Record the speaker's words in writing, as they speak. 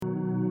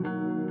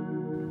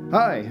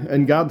Hi,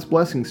 and God's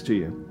blessings to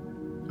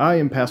you. I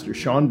am Pastor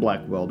Shawn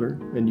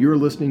Blackwelder, and you're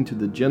listening to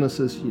the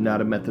Genesis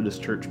United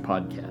Methodist Church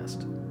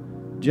podcast.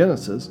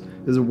 Genesis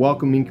is a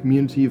welcoming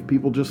community of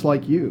people just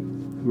like you,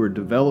 who are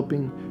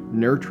developing,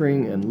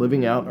 nurturing, and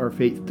living out our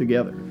faith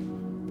together.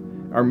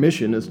 Our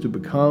mission is to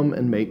become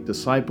and make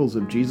disciples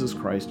of Jesus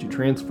Christ who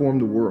transform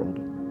the world.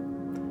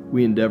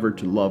 We endeavor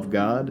to love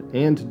God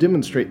and to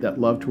demonstrate that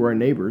love to our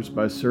neighbors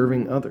by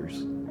serving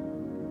others.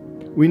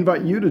 We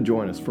invite you to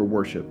join us for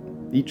worship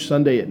each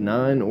Sunday at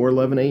 9 or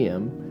 11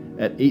 a.m.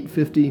 at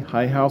 850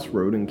 High House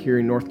Road in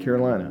Cary, North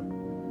Carolina.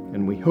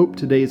 And we hope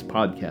today's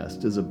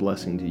podcast is a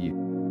blessing to you.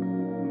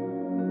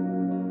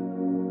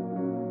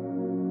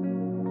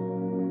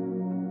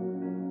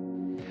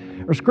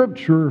 Our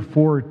scripture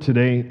for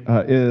today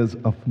is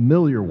a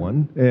familiar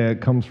one.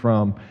 It comes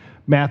from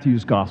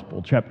Matthew's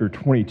Gospel, chapter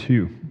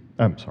 25,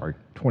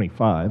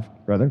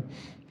 rather.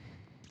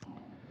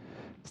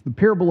 It's the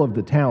parable of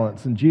the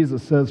talents, and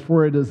Jesus says,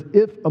 "For it is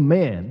if a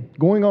man,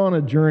 going on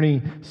a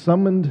journey,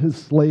 summoned his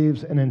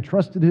slaves and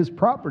entrusted his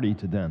property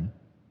to them.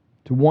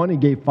 To one he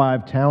gave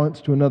 5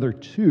 talents, to another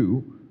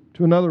 2,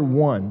 to another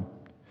 1,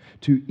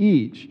 to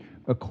each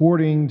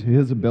according to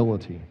his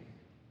ability.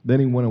 Then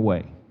he went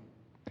away.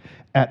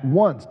 At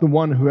once the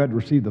one who had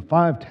received the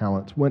 5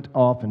 talents went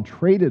off and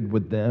traded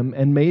with them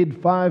and made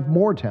 5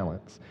 more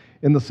talents.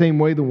 In the same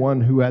way, the one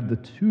who had the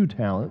 2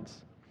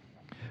 talents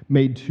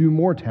made 2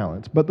 more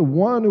talents. But the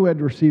one who had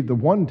received the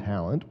 1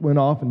 talent went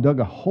off and dug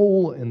a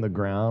hole in the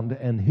ground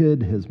and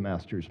hid his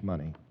master's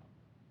money.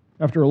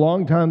 After a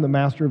long time, the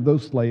master of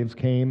those slaves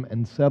came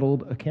and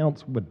settled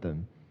accounts with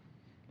them.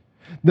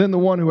 Then the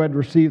one who had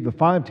received the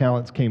 5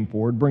 talents came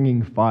forward,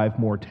 bringing 5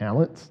 more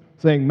talents,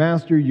 saying,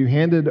 'Master, you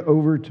handed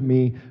over to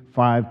me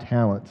 5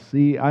 talents.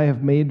 See, I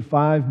have made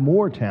 5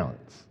 more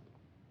talents.'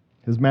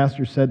 His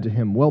master said to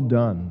him, 'Well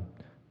done,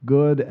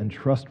 good and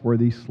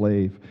trustworthy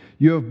slave.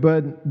 You have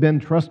been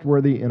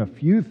trustworthy in a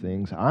few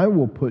things. I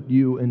will put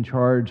you in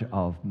charge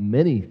of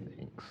many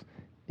things.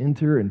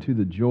 Enter into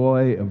the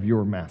joy of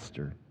your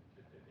master.'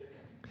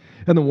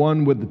 And the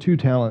one with the 2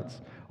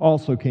 talents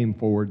also came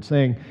forward,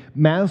 saying,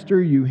 'Master,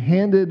 you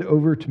handed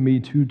over to me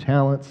 2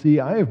 talents.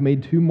 See, I have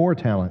made 2 more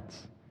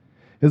talents.'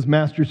 His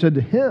master said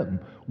to him,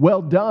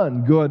 'Well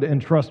done, good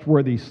and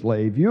trustworthy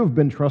slave. You have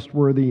been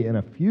trustworthy in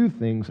a few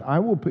things. I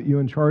will put you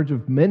in charge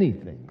of many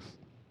things.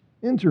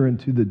 Enter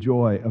into the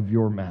joy of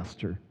your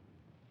master.'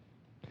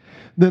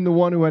 Then the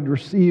one who had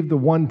received the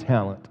 1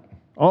 talent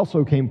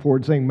also came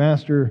forward, saying,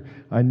 'Master,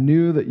 I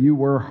knew that you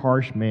were a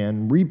harsh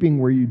man, reaping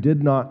where you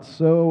did not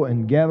sow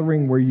and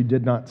gathering where you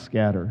did not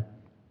scatter.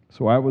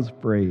 So I was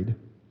afraid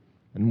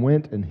and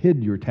went and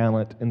hid your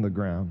talent in the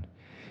ground.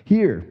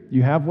 Here,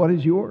 you have what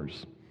is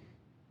yours.'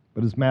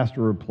 But his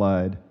master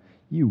replied,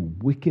 'You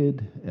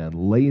wicked and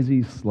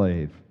lazy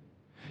slave.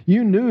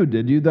 You knew,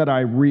 did you, that I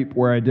reap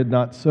where I did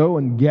not sow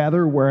and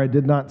gather where I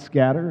did not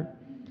scatter?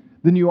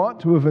 Then you ought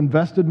to have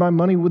invested my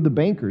money with the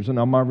bankers, and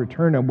on my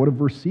return I would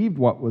have received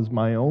what was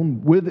my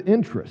own with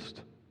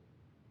interest.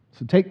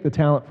 So take the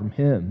talent from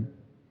him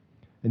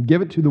and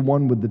give it to the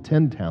one with the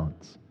 10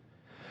 talents.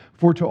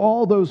 For to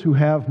all those who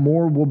have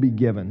more will be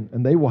given,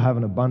 and they will have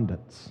an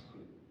abundance.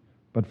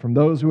 But from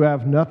those who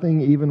have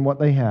nothing, even what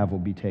they have will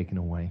be taken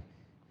away.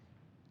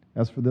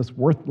 As for this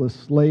worthless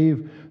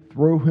slave,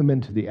 throw him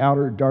into the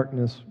outer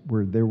darkness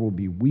where there will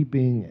be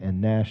weeping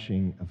and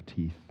gnashing of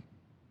teeth.'"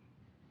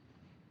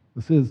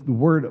 This is the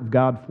word of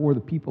God for the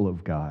people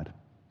of God.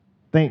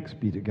 Thanks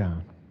be to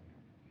God.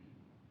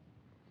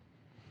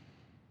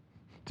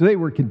 Today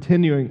we're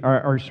continuing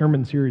our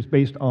sermon series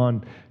based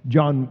on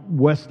John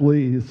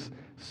Wesley's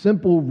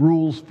Simple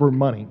Rules for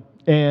Money.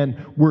 And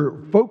we're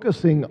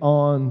focusing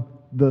on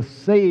the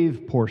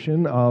save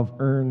portion of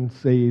earn,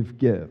 save,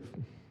 give.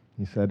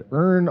 He said,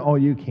 earn all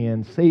you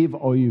can, save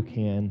all you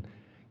can,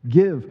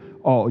 give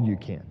all you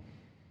can.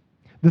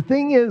 The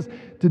thing is,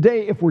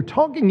 today, if we're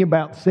talking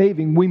about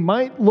saving, we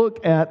might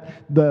look at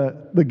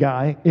the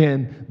guy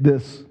in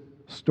this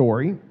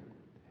story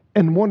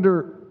and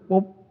wonder,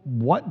 well,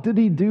 what did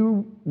he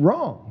do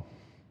wrong?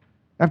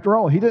 After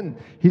all, he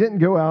didn't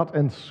go out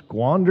and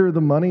squander the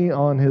money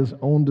on his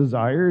own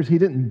desires. He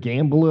didn't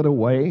gamble it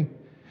away.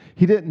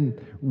 He didn't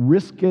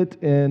risk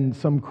it in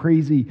some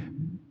crazy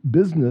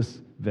business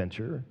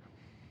venture.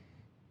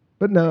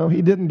 But no,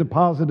 he didn't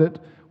deposit it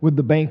with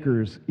the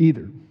bankers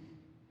either.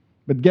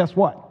 But guess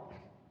what?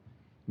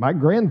 My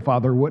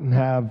grandfather wouldn't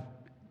have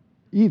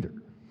either.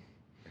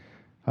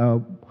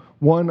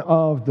 One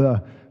of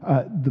the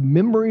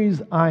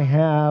memories I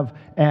have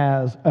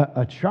as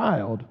a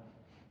child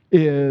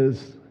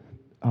is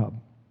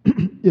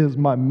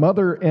my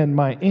mother and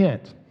my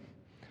aunt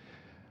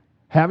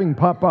having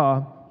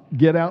Papa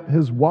get out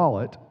his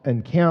wallet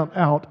and count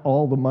out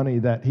all the money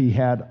that he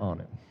had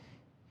on it.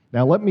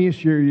 Now, let me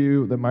assure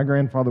you that my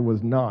grandfather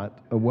was not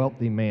a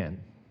wealthy man.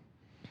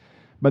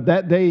 But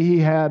that day he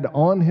had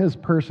on his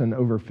person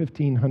over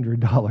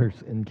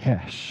 $1,500 in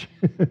cash.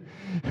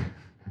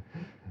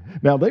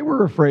 Now, they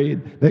were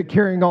afraid that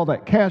carrying all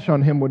that cash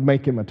on him would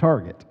make him a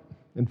target.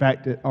 In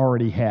fact, it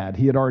already had.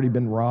 He had already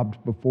been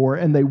robbed before,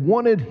 and they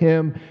wanted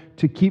him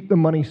to keep the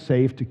money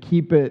safe, to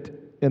keep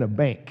it in a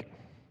bank.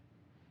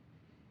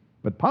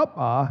 But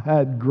Papa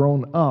had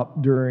grown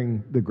up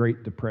during the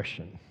Great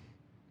Depression,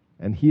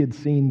 and he had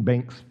seen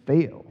banks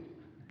fail,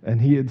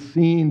 and he had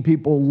seen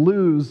people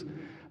lose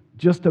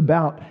just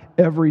about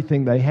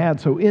everything they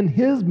had. So in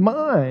his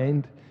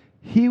mind,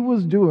 he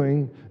was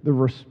doing the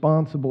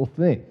responsible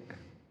thing.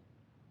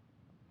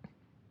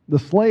 The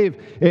slave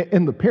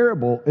in the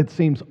parable, it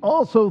seems,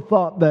 also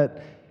thought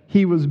that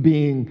he was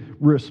being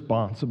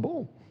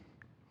responsible.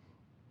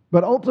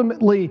 But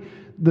ultimately,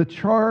 the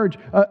charge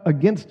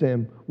against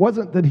him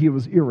wasn't that he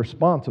was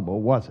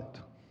irresponsible, was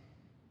it?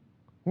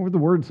 What were the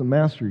words the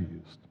master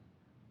used?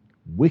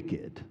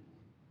 Wicked,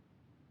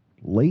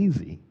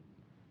 lazy.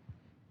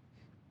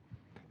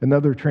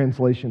 Another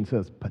translation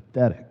says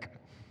pathetic.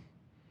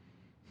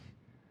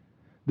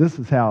 This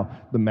is how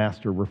the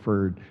master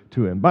referred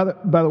to him. By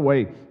the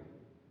way,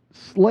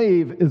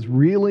 slave is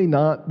really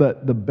not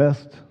the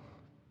best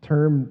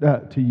term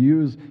to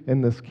use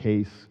in this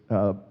case.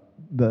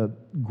 The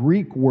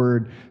Greek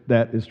word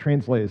that is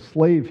translated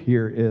slave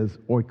here is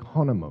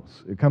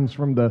oikonomos. It comes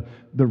from the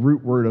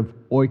root word of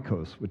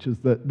oikos, which is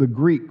the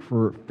Greek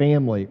for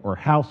family or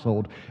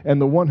household. And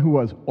the one who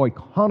was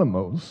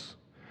oikonomos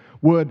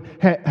would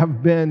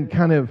have been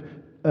kind of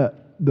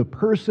the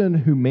person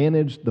who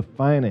managed the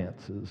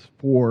finances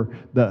for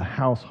the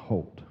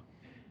household.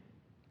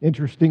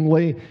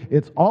 Interestingly,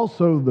 it's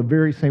also the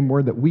very same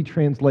word that we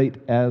translate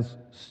as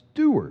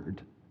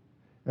steward,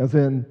 as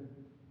in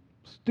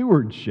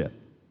stewardship.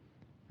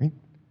 Right?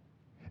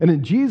 And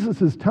in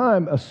Jesus'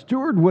 time, a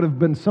steward would have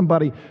been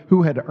somebody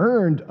who had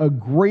earned a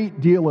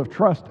great deal of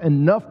trust,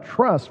 enough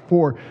trust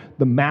for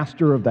the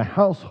master of the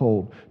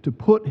household to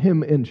put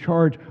him in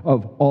charge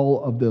of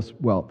all of this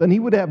wealth. And he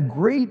would have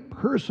great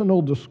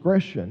personal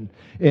discretion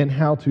in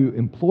how to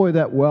employ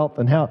that wealth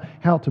and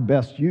how to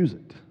best use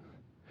it.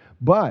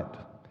 But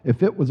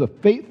if it was a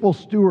faithful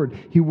steward,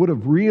 he would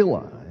have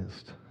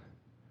realized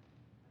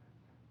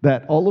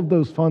that all of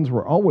those funds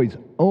were always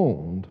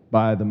owned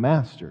by the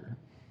master.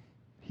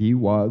 He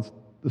was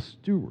the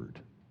steward.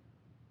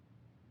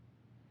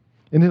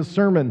 In his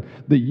sermon,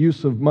 The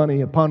Use of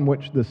Money, upon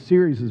which this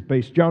series is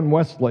based, John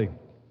Wesley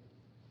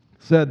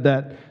said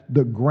that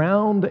the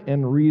ground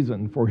and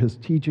reason for his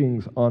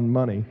teachings on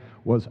money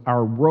was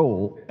our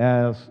role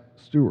as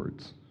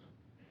stewards.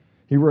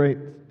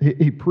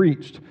 He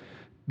preached,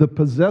 "The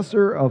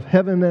possessor of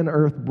heaven and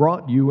earth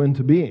brought you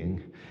into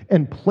being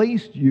and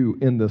placed you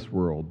in this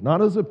world,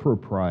 not as a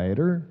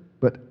proprietor,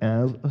 but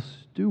as a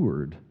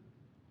steward.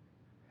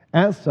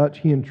 As such,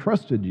 he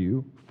entrusted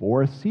you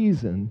for a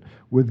season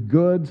with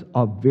goods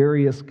of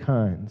various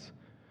kinds,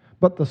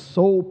 but the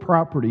sole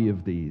property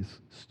of these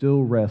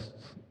still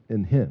rests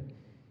in him."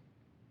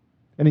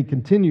 And he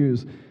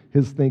continues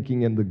his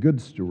thinking in The Good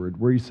Steward,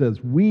 where he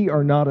says, "We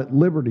are not at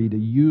liberty to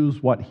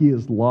use what he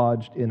has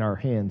lodged in our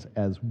hands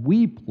as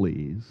we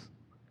please,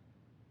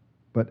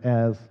 but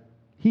as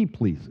he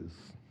pleases,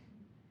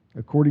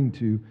 according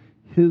to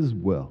his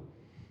will."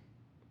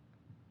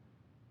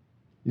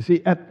 You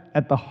see,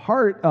 at the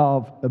heart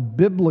of a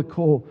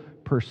biblical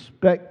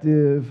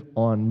perspective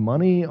on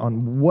money,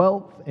 on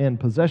wealth and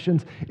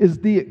possessions, is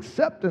the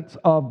acceptance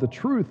of the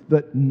truth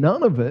that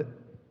none of it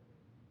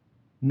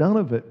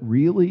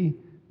really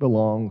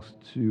belongs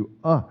to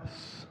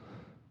us.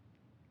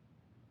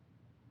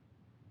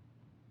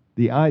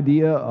 The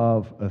idea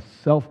of a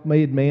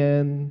self-made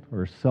man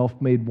or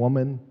self-made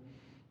woman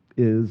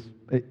is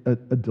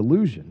a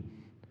delusion,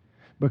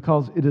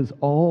 because it is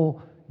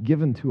all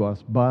given to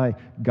us by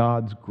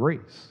God's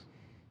grace.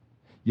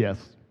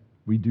 Yes,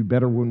 we do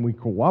better when we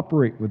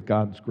cooperate with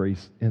God's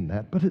grace in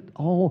that, but it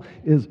all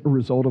is a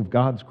result of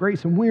God's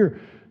grace, and we're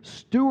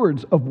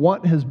stewards of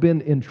what has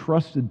been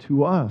entrusted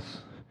to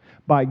us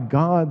by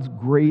God's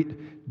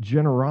great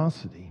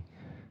generosity.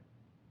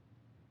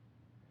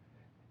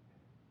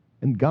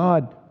 And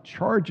God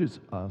charges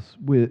us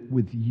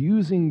with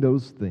using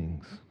those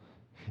things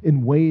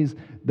in ways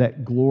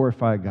that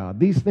glorify God,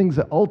 these things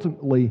that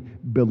ultimately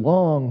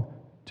belong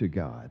to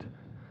God,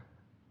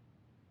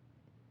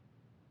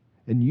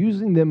 and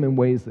using them in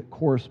ways that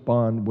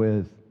correspond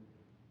with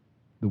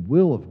the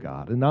will of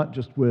God and not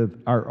just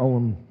with our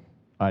own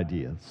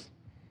ideas.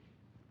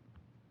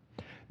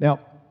 Now,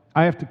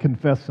 I have to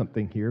confess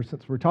something here.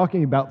 Since we're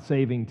talking about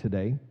saving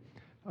today,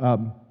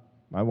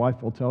 my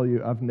wife will tell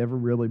you I've never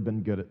really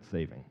been good at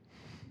saving.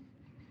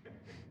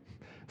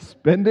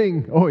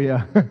 Spending, oh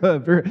yeah,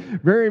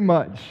 very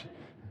much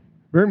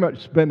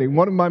spending.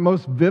 One of my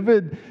most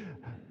vivid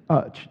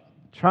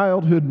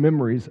childhood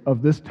memories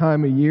of this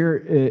time of year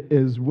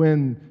is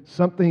when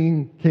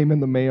something came in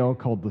the mail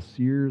called the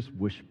Sears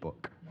Wish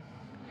Book.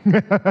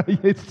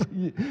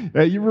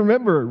 You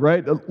remember,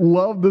 right? I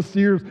love the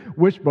Sears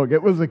Wish Book.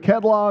 It was a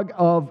catalog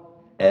of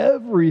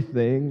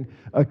everything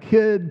a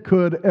kid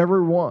could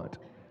ever want,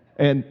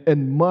 and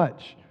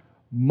much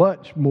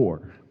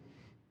more.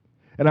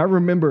 And I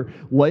remember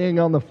laying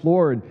on the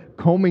floor and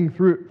combing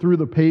through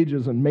the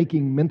pages and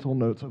making mental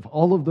notes of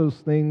all of those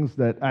things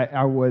that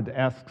I would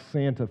ask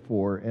Santa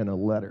for in a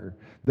letter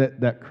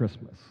that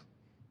Christmas,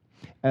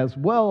 as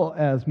well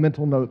as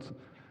mental notes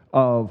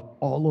of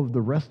all of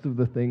the rest of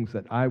the things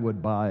that I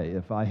would buy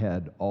if I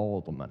had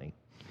all the money.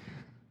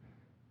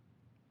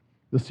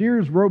 The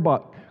Sears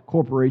Robot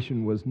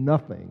Corporation was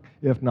nothing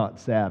if not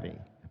savvy,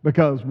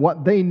 because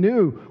what they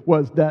knew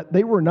was that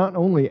they were not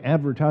only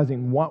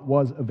advertising what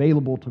was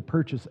available to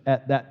purchase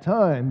at that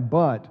time,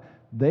 but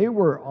they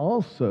were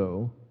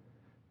also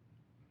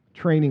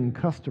training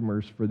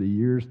customers for the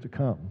years to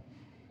come.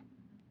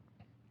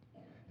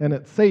 And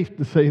it's safe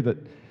to say that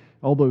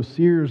although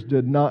Sears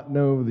did not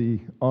know the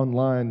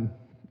online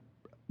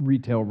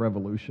retail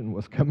revolution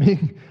was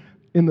coming,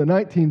 in the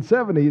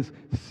 1970s,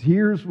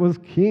 Sears was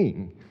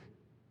king.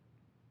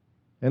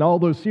 And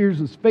although Sears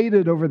has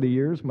faded over the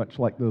years, much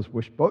like those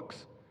wish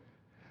books,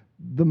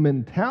 the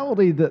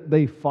mentality that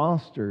they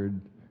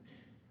fostered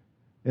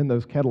in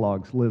those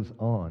catalogs lives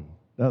on,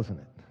 doesn't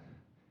it?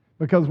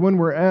 Because when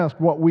we're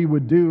asked what we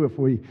would do if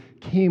we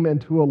came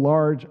into a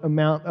large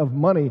amount of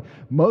money,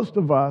 most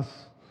of us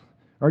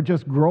are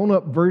just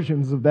grown-up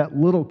versions of that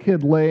little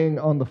kid laying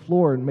on the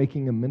floor and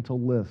making a mental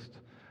list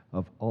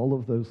of all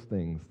of those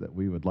things that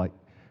we would like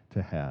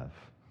to have.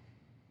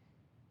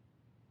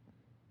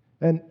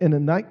 And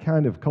in that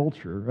kind of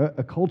culture,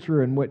 a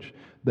culture in which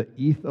the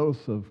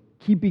ethos of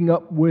keeping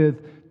up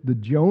with the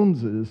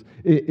Joneses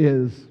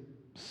is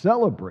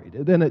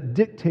celebrated and it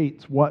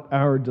dictates what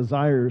our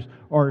desires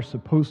are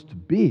supposed to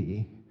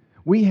be,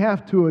 we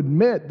have to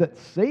admit that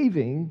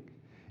saving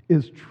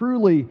is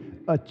truly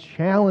a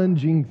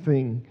challenging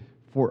thing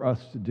for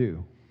us to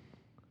do.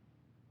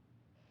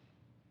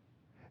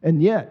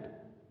 And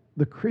yet,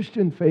 the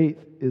Christian faith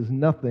is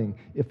nothing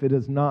if it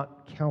is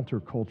not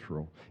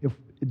countercultural, if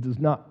it does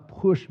not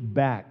push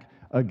back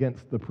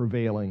against the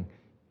prevailing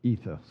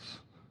ethos.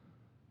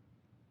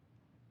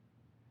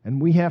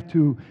 And we have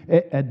to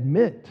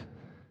admit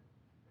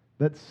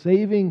that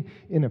saving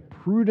in a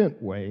prudent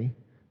way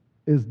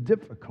is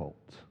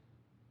difficult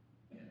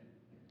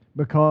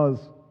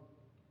because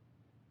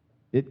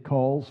it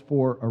calls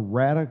for a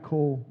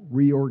radical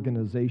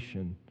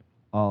reorganization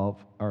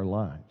of our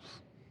lives.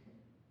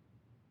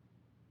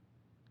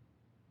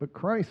 But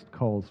Christ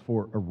calls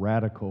for a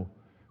radical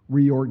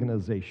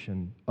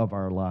reorganization of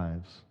our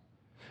lives,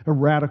 a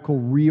radical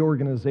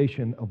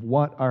reorganization of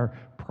what our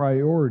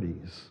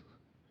priorities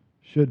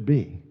should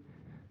be.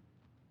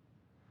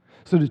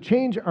 So to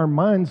change our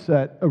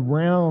mindset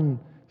around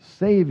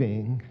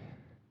saving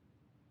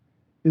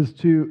is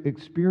to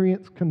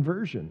experience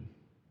conversion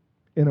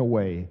in a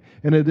way,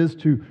 and it is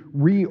to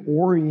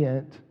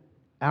reorient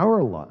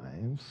our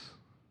lives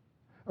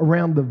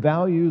around the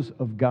values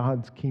of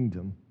God's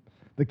kingdom,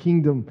 the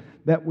kingdom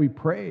that we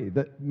pray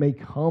that may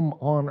come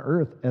on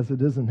earth as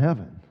it is in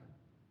heaven.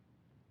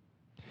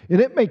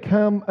 And it may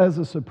come as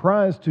a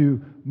surprise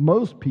to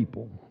most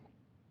people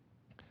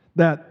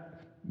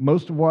that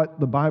most of what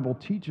the Bible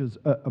teaches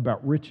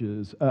about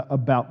riches,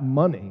 about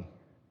money,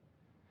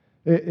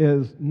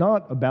 is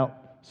not about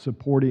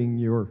supporting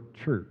your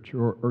church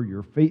or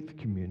your faith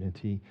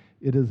community.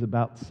 It is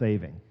about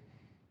saving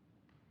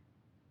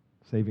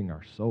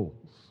our souls.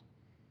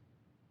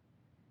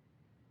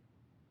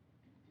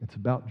 It's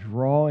about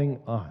drawing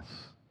us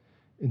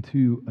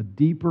into a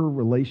deeper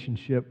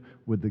relationship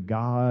with the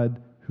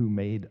God who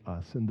made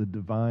us in the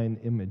divine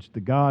image, the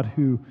God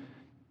who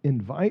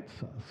invites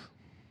us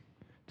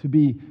to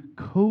be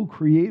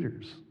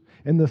co-creators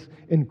in this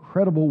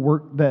incredible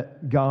work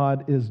that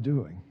God is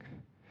doing.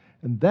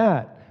 And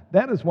that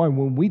is why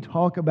when we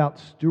talk about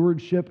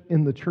stewardship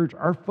in the church,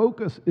 our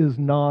focus is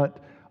not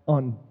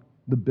on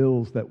the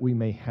bills that we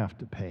may have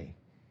to pay.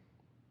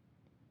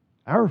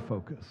 Our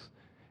focus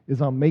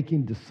is on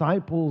making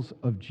disciples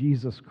of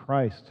Jesus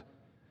Christ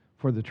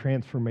for the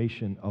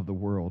transformation of the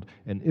world.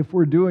 And if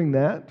we're doing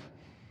that,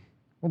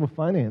 well, the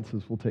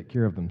finances will take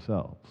care of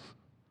themselves.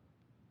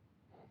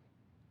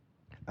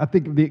 I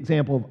think of the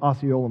example of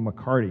Osceola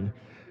McCarty.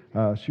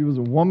 She was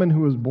a woman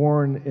who was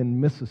born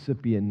in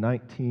Mississippi in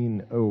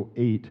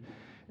 1908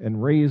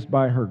 and raised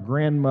by her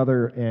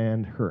grandmother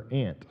and her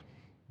aunt.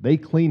 They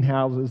cleaned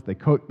houses, they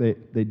cooked,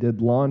 they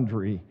did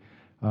laundry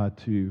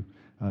to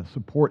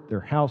support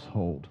their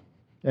household.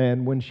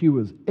 And when she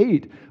was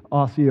 8,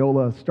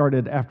 Osceola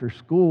started after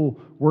school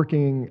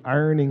working,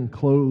 ironing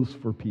clothes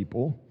for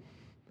people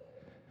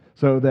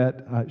so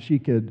that she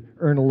could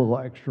earn a little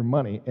extra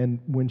money. And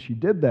when she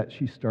did that,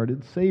 she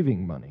started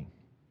saving money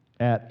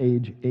at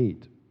age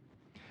 8.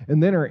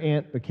 And then her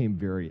aunt became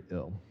very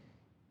ill.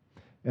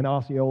 And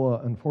Osceola,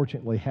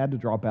 unfortunately, had to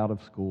drop out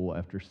of school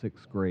after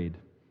 6th grade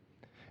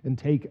and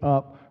take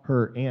up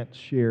her aunt's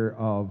share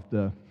of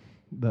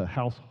the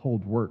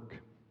household work,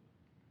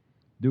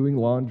 doing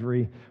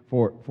laundry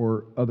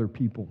for other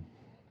people.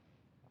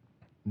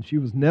 And she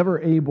was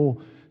never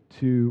able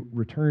to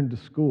return to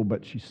school,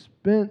 but she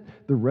spent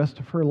the rest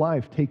of her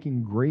life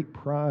taking great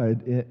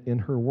pride in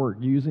her work,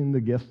 using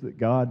the gifts that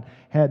God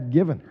had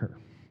given her.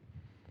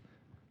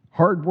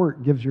 Hard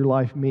work gives your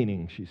life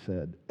meaning, she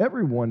said.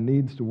 Everyone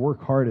needs to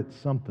work hard at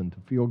something to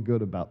feel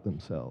good about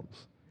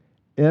themselves.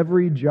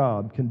 Every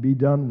job can be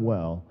done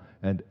well,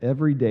 and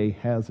every day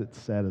has its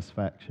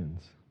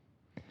satisfactions.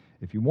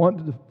 If you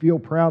want to feel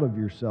proud of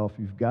yourself,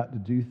 you've got to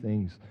do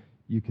things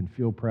you can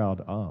feel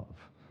proud of.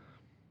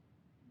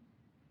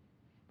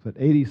 So at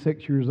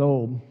 86 years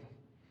old,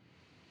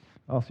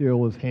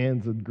 Osceola's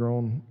hands had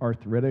grown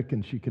arthritic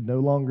and she could no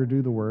longer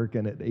do the work.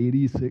 And at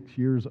 86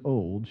 years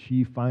old,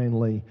 she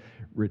finally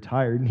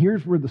retired. And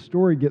here's where the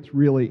story gets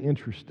really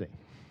interesting.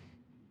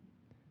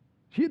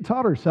 She had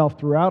taught herself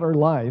throughout her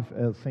life,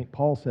 as St.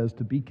 Paul says,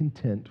 to be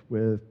content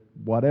with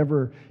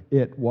whatever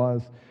it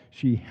was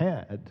she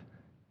had.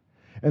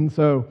 And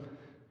so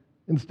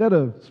instead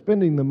of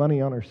spending the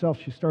money on herself,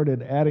 she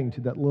started adding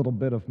to that little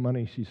bit of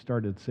money she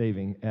started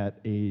saving at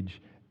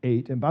age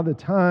 8. And by the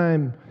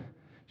time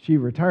she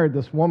retired,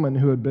 this woman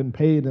who had been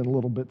paid in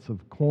little bits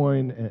of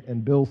coin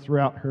and bills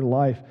throughout her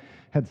life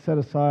had set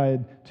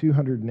aside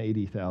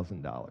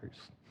 $280,000.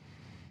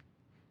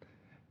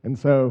 And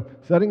so,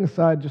 setting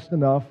aside just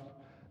enough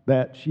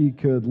that she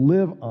could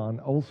live on,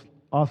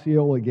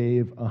 Osceola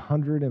gave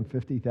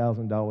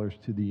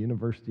 $150,000 to the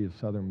University of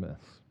Southern Miss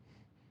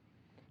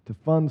to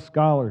fund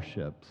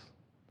scholarships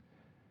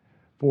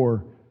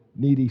for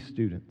needy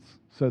students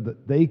so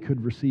that they could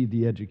receive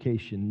the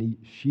education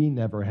she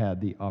never had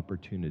the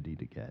opportunity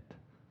to get.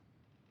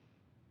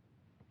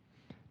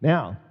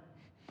 Now,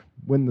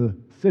 when the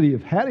city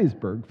of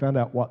Hattiesburg found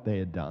out what they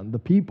had done, the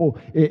people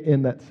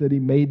in that city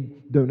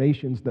made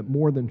donations that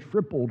more than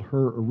tripled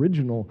her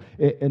original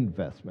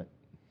investment.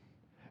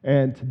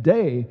 And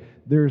today,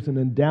 there's an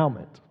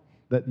endowment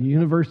that the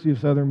University of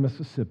Southern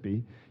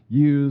Mississippi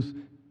uses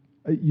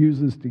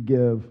to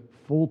give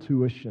full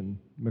tuition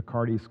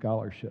McCarty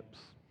scholarships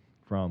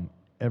from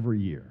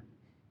every year.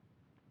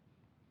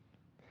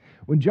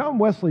 When John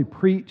Wesley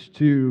preached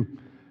to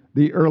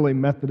the early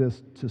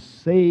Methodists to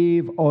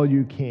save all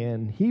you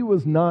can, he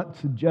was not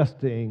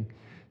suggesting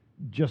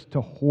just to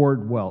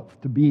hoard wealth,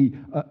 to be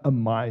a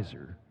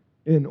miser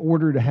in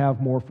order to have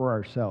more for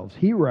ourselves.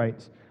 He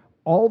writes,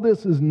 all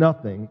this is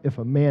nothing if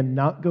a man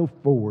not go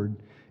forward,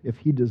 if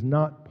he does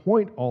not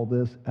point all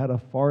this at a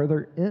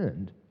farther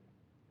end.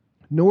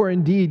 Nor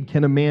indeed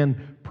can a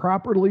man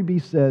properly be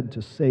said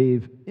to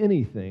save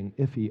anything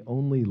if he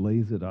only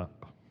lays it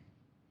up.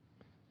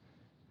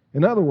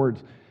 In other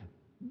words,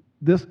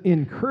 this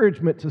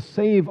encouragement to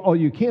save all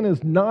you can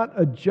is not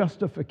a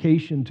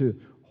justification to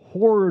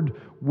hoard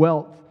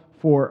wealth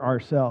for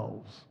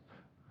ourselves.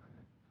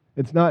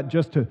 It's not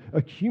just to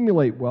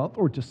accumulate wealth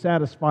or to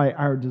satisfy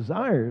our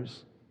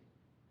desires.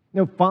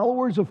 No,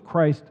 followers of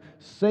Christ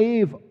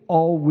save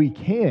all we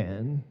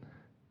can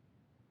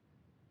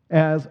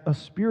as a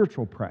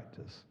spiritual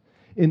practice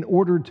in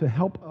order to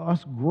help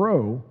us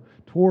grow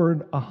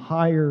toward a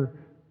higher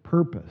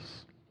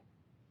purpose.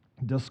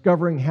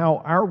 Discovering how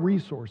our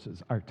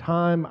resources, our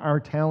time, our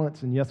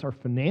talents, and yes, our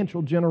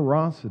financial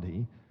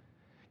generosity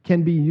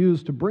can be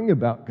used to bring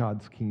about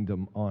God's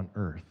kingdom on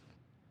earth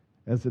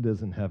as it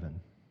is in heaven.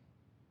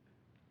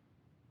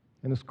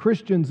 And as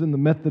Christians in the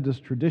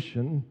Methodist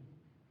tradition,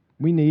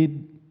 we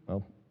need,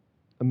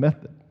 a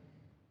method.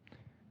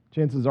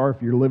 Chances are,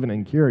 if you're living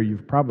in Cary,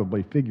 you've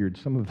probably figured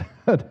some of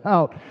that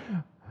out.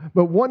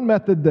 But one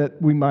method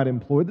that we might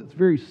employ that's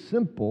very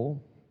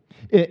simple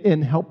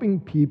in helping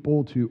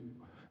people to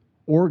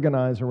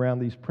organize around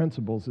these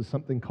principles is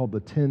something called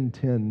the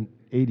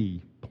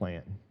 10-10-80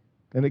 plan.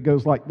 And it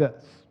goes like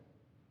this.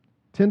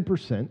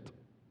 10%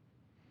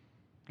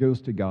 goes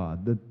to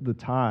God, the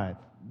tithe,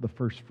 the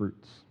first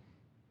fruits.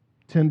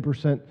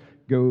 10%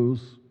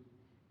 goes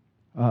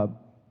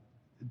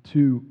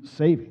to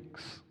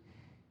savings,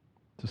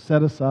 to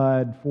set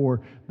aside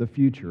for the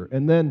future.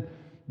 And then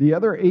the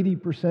other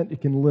 80% you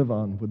can live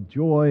on with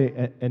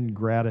joy and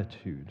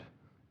gratitude.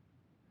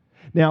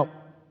 Now,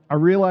 I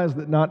realize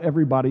that not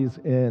everybody's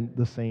in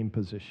the same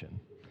position.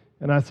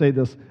 And I say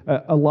this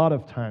a lot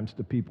of times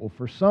to people.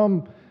 For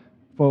some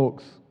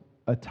folks,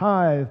 a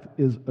tithe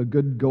is a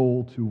good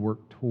goal to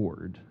work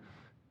toward,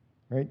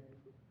 right?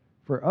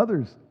 For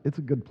others, it's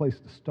a good place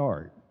to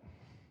start.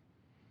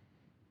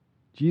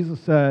 Jesus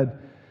said,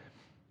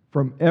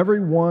 from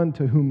everyone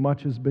to whom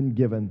much has been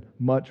given,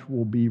 much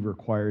will be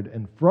required.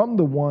 And from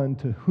the one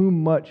to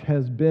whom much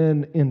has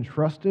been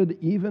entrusted,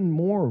 even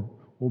more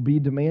will be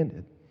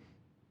demanded.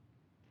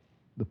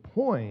 The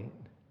point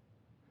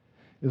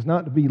is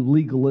not to be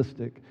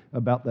legalistic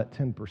about that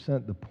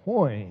 10%. The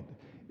point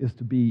is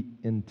to be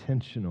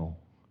intentional,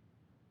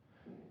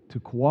 to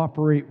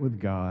cooperate with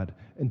God,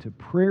 and to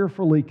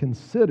prayerfully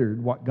consider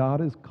what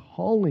God is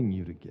calling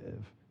you to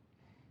give,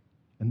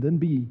 and then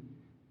be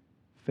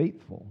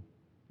faithful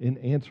in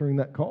answering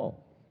that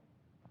call.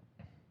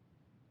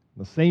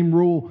 The same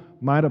rule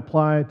might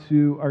apply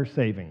to our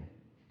saving.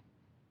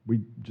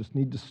 We just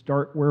need to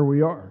start where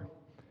we are.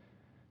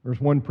 There's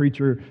one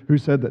preacher who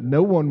said that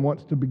no one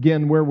wants to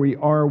begin where we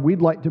are.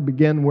 We'd like to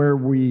begin where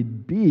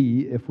we'd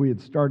be if we had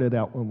started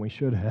out when we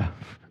should have.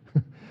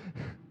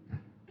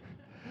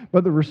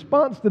 But the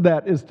response to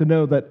that is to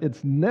know that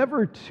it's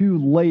never too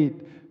late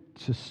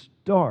to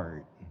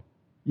start.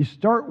 You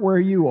start where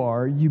you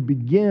are. You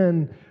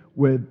begin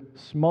with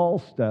small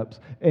steps,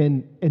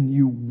 and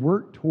you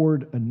work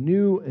toward a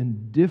new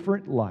and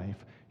different life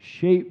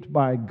shaped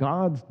by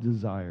God's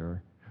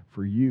desire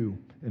for you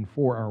and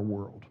for our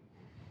world.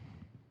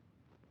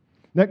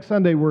 Next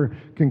Sunday, we're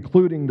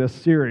concluding this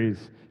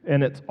series,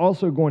 and it's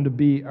also going to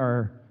be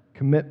our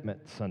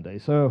Commitment Sunday.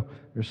 So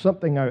there's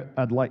something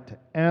I'd like to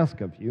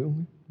ask of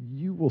you.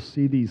 You will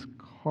see these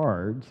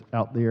cards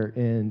out there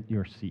in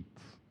your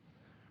seats.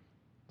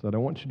 So I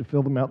don't want you to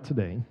fill them out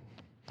today.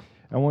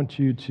 I want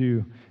you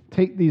to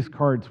take these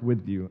cards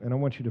with you, and I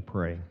want you to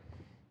pray.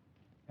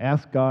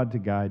 Ask God to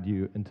guide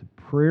you and to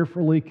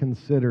prayerfully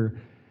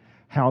consider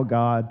how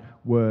God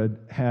would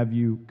have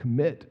you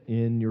commit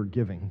in your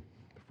giving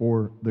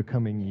for the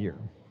coming year.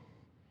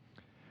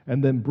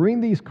 And then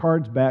bring these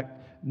cards back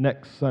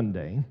next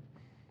Sunday.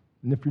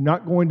 And if you're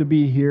not going to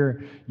be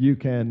here, you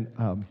can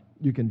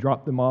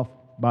drop them off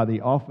by the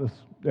office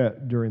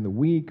during the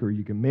week, or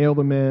you can mail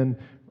them in,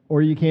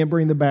 or you can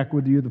bring them back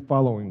with you the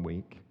following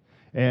week.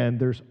 And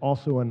there's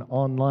also an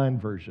online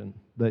version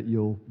that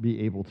you'll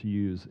be able to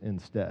use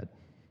instead.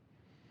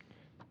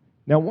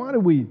 Now, why do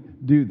we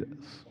do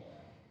this?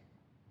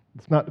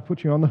 It's not to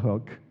put you on the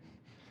hook.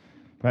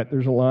 In fact,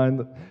 there's a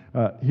line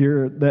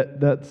here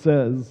that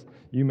says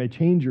you may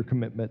change your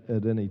commitment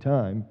at any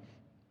time.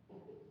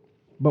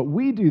 But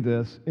we do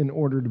this in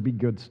order to be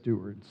good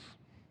stewards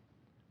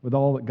with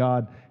all that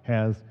God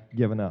has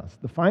given us.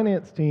 The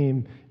finance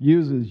team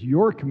uses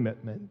your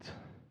commitment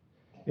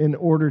in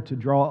order to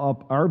draw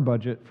up our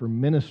budget for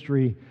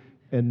ministry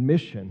and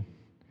mission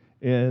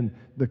in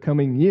the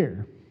coming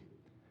year.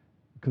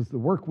 Because the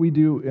work we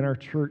do in our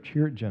church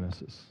here at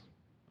Genesis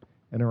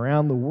and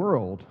around the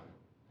world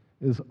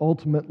is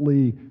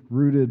ultimately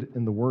rooted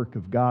in the work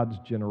of God's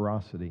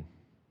generosity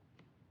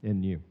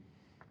in you.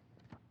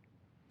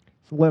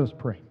 So let us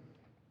pray.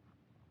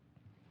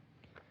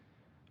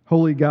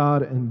 Holy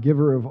God and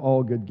giver of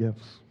all good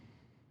gifts,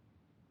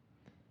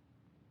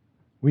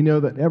 we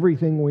know that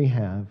everything we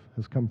have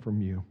has come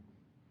from you,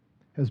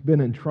 has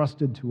been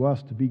entrusted to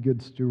us to be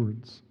good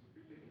stewards.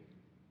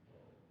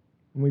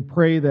 And we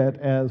pray that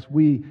as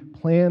we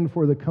plan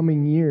for the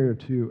coming year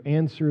to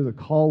answer the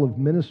call of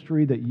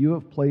ministry that you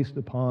have placed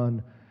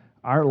upon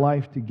our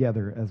life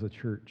together as a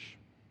church,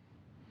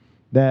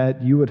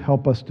 that you would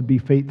help us to be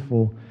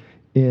faithful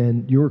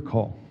in your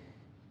call,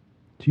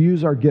 to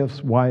use our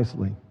gifts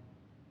wisely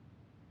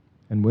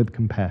and with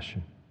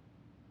compassion.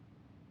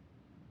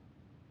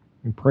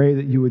 We pray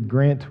that you would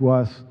grant to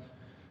us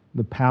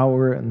the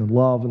power and the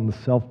love and the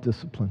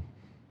self-discipline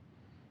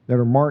that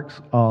are marks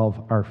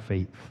of our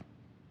faith.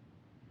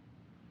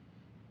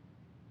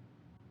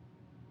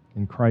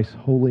 In Christ's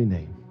holy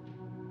name,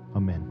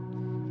 amen.